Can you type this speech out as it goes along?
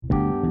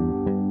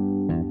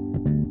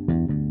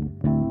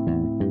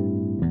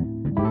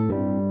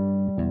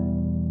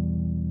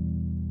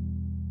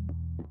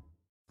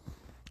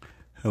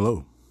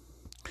Hello.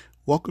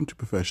 Welcome to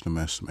Professional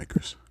Master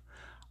Makers.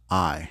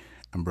 I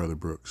am Brother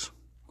Brooks.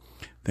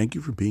 Thank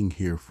you for being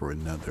here for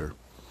another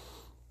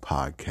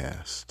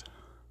podcast.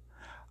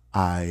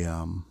 I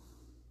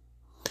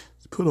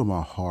put on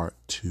my heart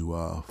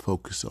to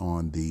focus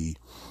on the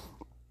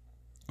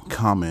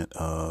comment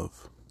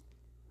of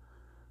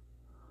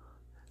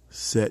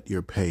set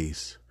your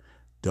pace,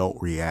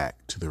 don't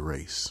react to the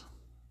race.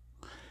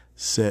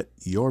 Set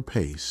your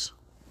pace,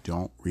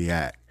 don't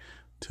react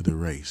to the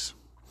race.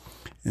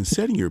 And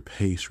setting your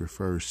pace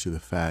refers to the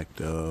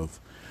fact of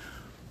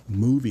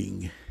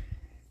moving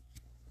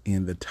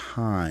in the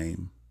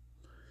time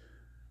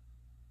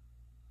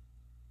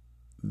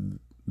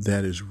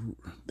that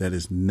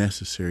is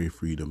necessary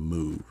for you to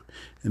move.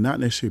 And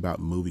not necessarily about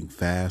moving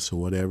fast or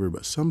whatever,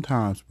 but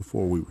sometimes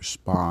before we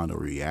respond or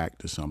react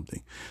to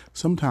something,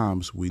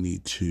 sometimes we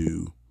need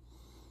to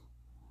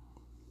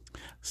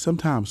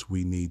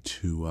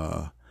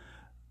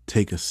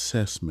take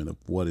assessment of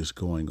what is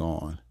going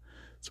on.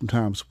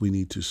 Sometimes we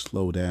need to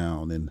slow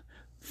down and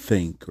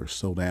think, or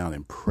slow down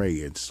and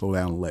pray, and slow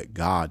down and let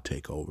God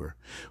take over.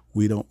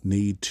 We don't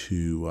need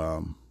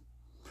to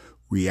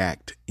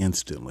react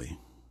instantly.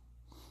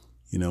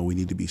 We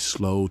need to be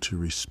slow to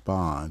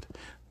respond.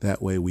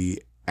 That way we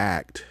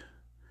act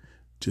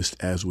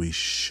just as we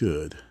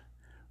should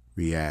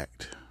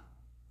react.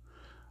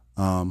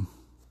 It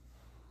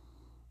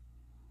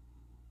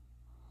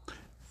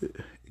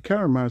kind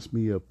of reminds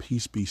me of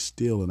peace be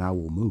still and I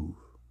will move.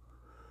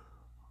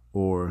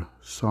 Or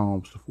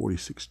Psalms, the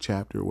 46th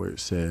chapter, where it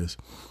says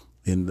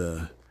in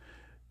the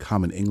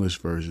Common English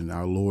Version,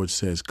 our Lord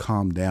says,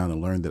 calm down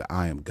and learn that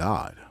I am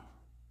God.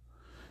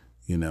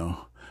 The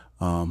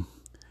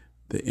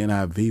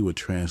NIV would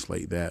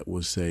translate that,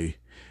 would say,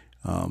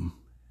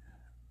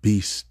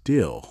 be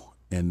still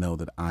and know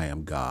that I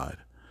am God.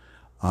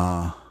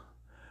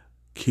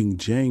 King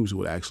James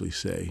would actually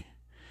say,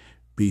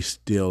 be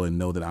still and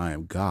know that I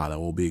am God. I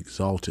will be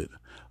exalted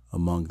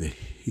among the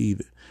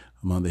heathen.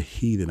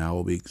 I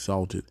will be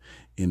exalted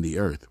in the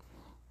earth.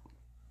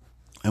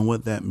 And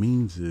what that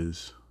means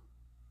is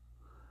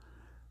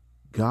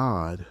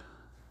God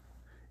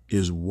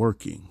is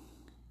working.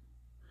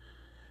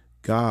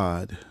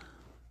 God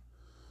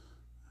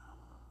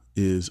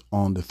is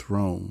on the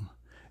throne,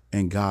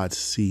 and God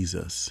sees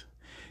us.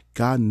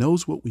 God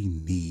knows what we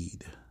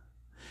need.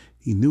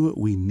 He knew what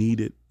we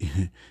needed.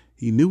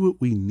 He knew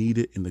what we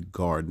needed in the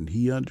garden.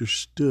 He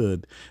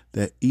understood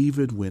that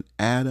even when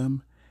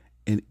Adam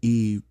and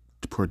Eve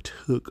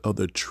partook of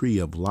the tree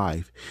of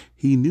life,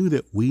 he knew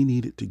that we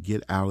needed to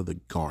get out of the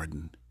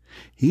garden.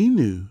 He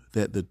knew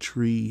that the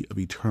tree of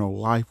eternal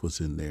life was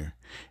in there.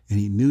 And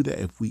he knew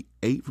that if we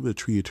ate from the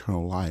tree of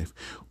eternal life,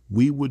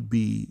 we would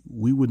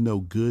know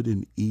good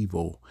and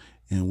evil,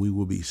 and we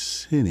would be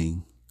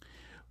sinning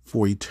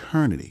for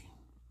eternity.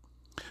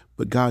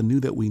 But God knew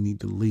that we need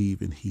to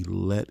leave, and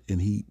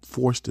he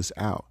forced us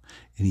out,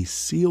 and he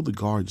sealed the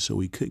garden so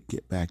we couldn't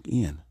get back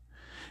in.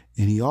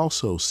 And he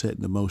also set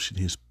into motion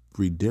his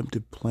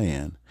redemptive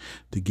plan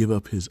to give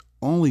up his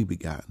only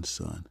begotten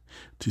son,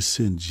 to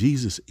send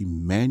Jesus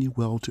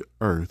Emmanuel to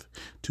earth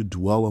to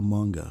dwell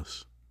among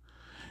us.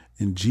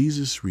 And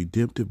Jesus'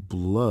 redemptive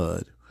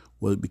blood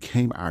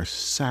became our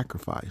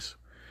sacrifice.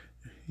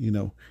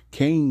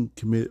 Cain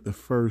committed the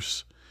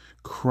first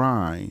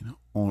crime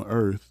on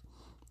earth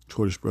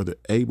toward his brother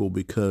Abel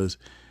because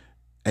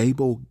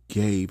Abel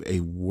gave a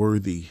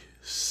worthy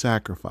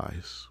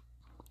sacrifice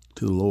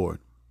to the Lord.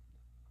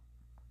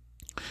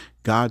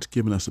 God's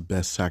given us the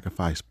best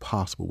sacrifice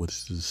possible, which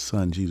is his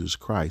son, Jesus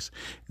Christ.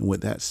 And with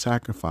that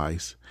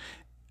sacrifice,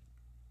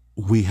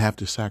 we have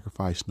to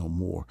sacrifice no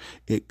more.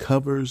 It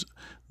covers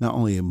not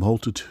only a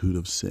multitude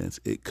of sins,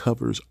 it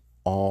covers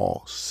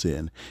all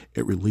sin.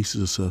 It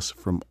releases us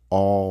from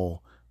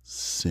all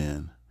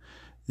sin.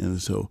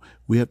 And so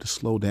we have to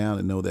slow down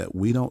and know that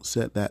we don't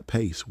set that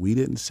pace. We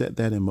didn't set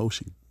that in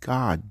motion.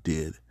 God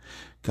did.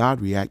 God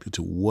reacted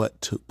to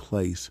what took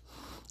place,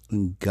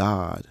 and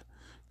God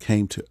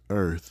came to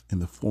earth in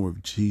the form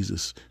of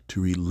Jesus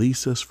to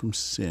release us from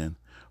sin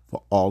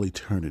for all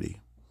eternity.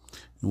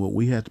 And what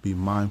we have to be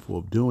mindful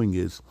of doing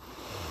is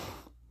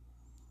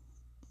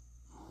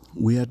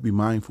we have to be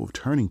mindful of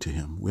turning to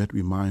him. We have to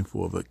be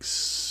mindful of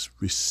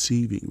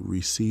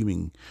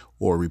receiving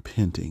or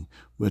repenting.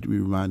 We have to be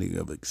reminded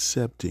of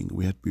accepting.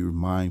 We have to be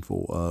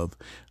mindful of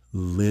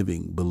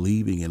living,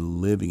 believing, and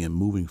living and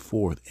moving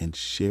forth and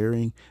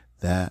sharing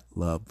that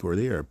love. For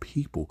there are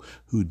people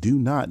who do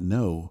not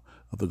know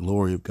of the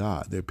glory of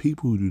God. There are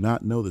people who do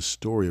not know the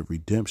story of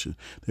redemption.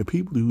 There are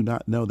people who do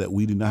not know that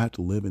we do not have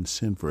to live in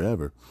sin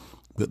forever,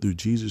 but through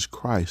Jesus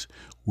Christ,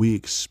 we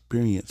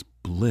experience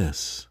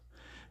bliss.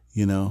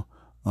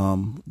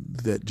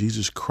 That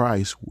Jesus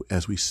Christ,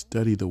 as we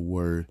study the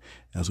word,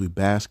 as we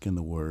bask in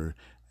the word,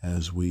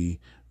 as we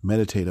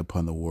meditate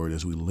upon the word,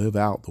 as we live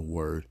out the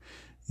word,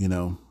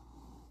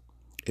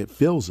 it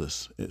fills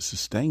us, it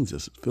sustains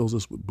us, it fills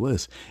us with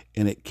bliss,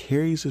 and it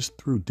carries us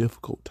through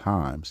difficult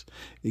times.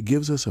 It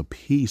gives us a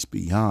peace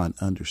beyond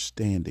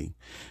understanding,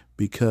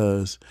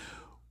 because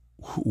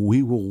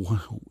we will,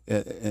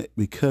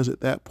 because at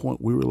that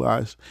point we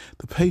realize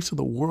the pace of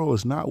the world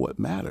is not what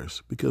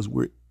matters, because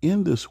we're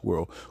in this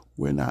world.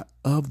 We're not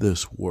of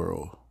this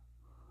world.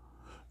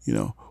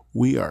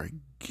 We are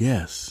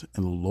guests,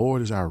 and the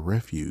Lord is our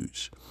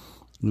refuge.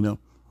 Not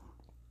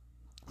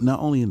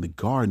only in the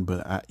garden,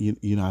 but I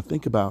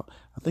think about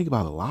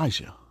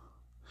Elijah.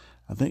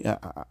 I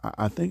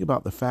think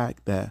about the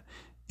fact that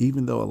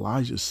even though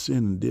Elijah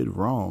sinned and did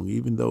wrong,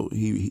 even though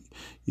he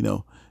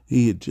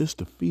had just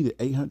defeated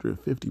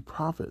 850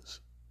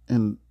 prophets,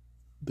 and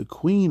the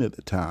queen at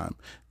the time,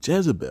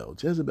 Jezebel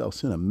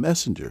sent a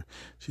messenger.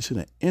 She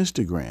sent an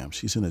Instagram.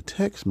 She sent a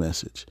text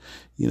message.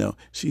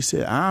 She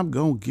said, "I'm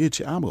going to get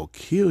you. I'm going to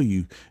kill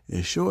you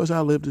as sure as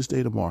I live this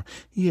day tomorrow."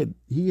 He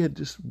had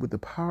just, with the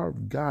power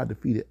of God,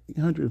 defeated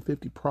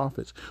 850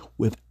 prophets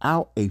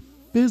without a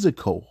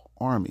physical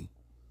army.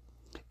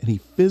 And he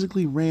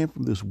physically ran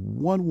from this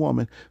one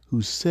woman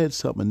who said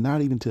something,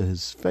 not even to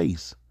his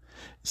face.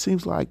 It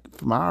seems like,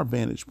 from our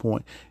vantage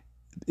point,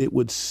 it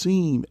would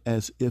seem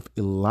as if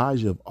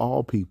Elijah, of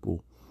all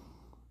people,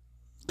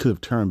 could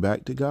have turned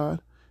back to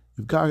God.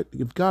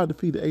 If God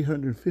defeated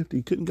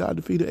 850, couldn't God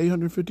defeat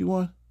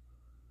 851?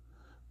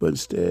 But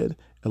instead,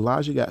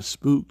 Elijah got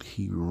spooked.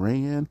 He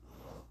ran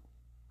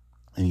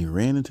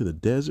into the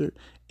desert,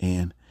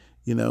 and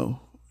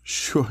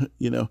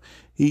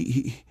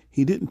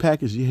he didn't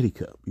pack his Yeti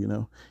cup.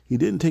 He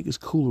didn't take his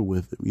cooler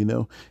with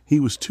him. He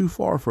was too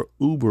far for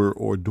Uber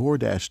or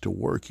DoorDash to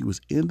work. He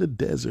was in the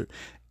desert,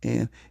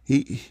 and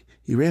he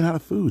ran out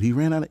of food. He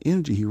ran out of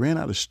energy. He ran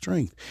out of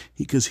strength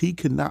because he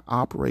could not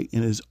operate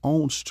in his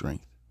own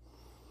strength.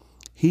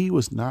 He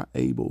was not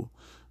able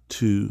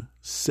to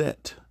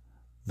set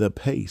the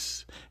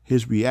pace.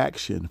 His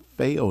reaction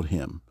failed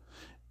him.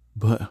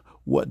 But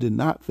what did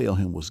not fail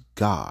him was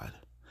God.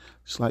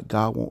 It's like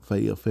God won't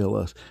fail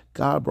us.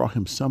 God brought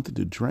him something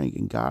to drink,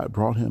 and God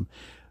brought him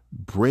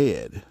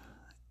bread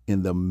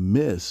in the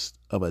midst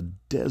of a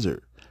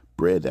desert.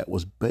 Bread that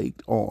was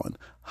baked on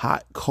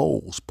hot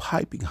coals,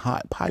 piping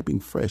hot, piping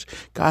fresh.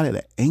 God had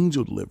an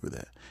angel deliver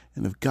that.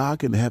 And if God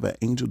can have an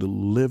angel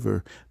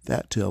deliver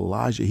that to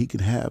Elijah, he can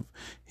have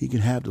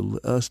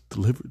us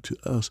deliver to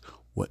us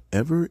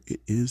whatever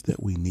it is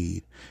that we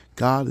need.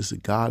 God is a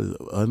God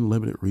of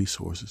unlimited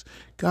resources.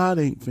 God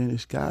ain't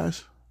finished,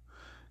 guys.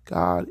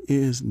 God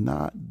is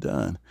not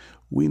done.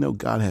 We know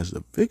God has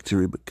the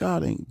victory, but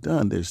God ain't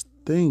done. There's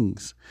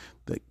things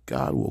that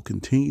God will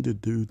continue to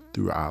do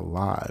through our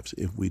lives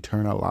if we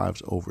turn our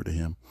lives over to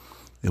him,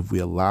 if we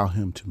allow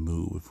him to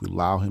move, if we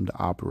allow him to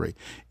operate,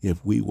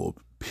 if we will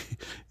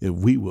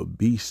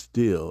be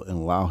still and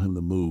allow him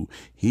to move.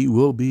 He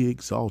will be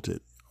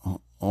exalted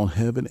on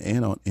heaven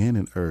and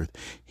in earth.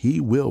 He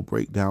will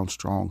break down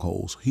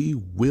strongholds. He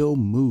will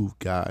move,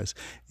 guys,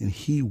 and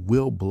he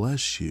will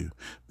bless you,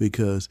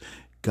 because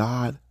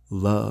God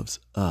loves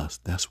us.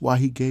 That's why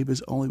he gave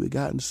his only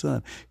begotten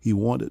son. He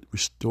wanted to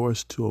restore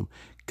us to him.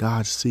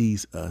 God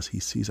sees us. He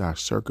sees our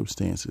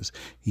circumstances.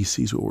 He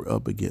sees what we're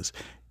up against.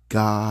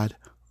 God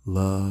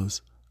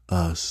loves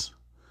us.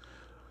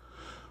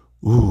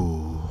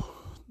 Ooh,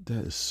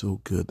 that is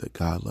so good that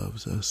God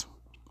loves us,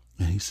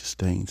 and he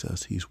sustains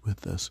us. He's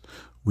with us.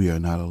 We are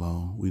not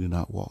alone. We do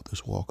not walk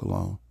this walk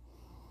alone.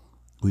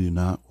 We do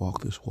not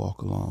walk this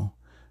walk alone.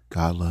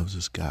 God loves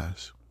us,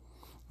 guys,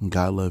 and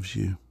God loves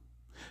you.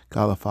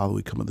 God, our Father,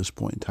 we come at this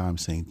point in time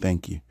saying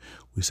thank you.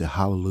 We say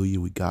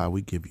hallelujah. God,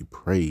 we give you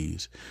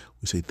praise.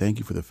 We say thank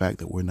you for the fact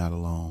that we're not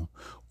alone.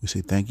 We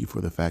say thank you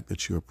for the fact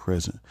that you are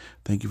present.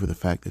 Thank you for the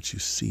fact that you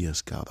see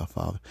us, God, our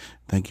Father.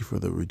 Thank you for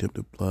the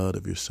redemptive blood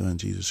of your Son,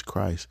 Jesus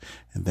Christ.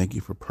 And thank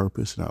you for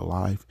purpose in our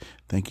life.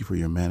 Thank you for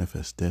your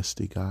manifest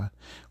destiny, God.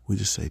 We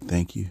just say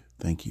thank you,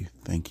 thank you,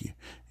 thank you.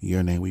 In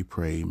your name we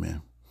pray,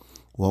 amen.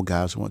 Well,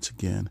 guys, once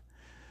again,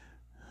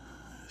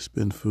 it's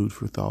been food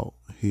for thought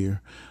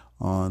here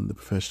on the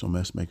Professional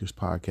Mess Makers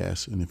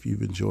podcast. And if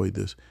you've enjoyed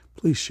this,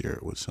 please share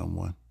it with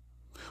someone.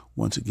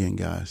 Once again,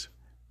 guys,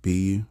 be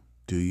you,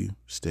 do you,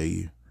 stay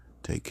you.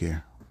 Take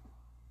care.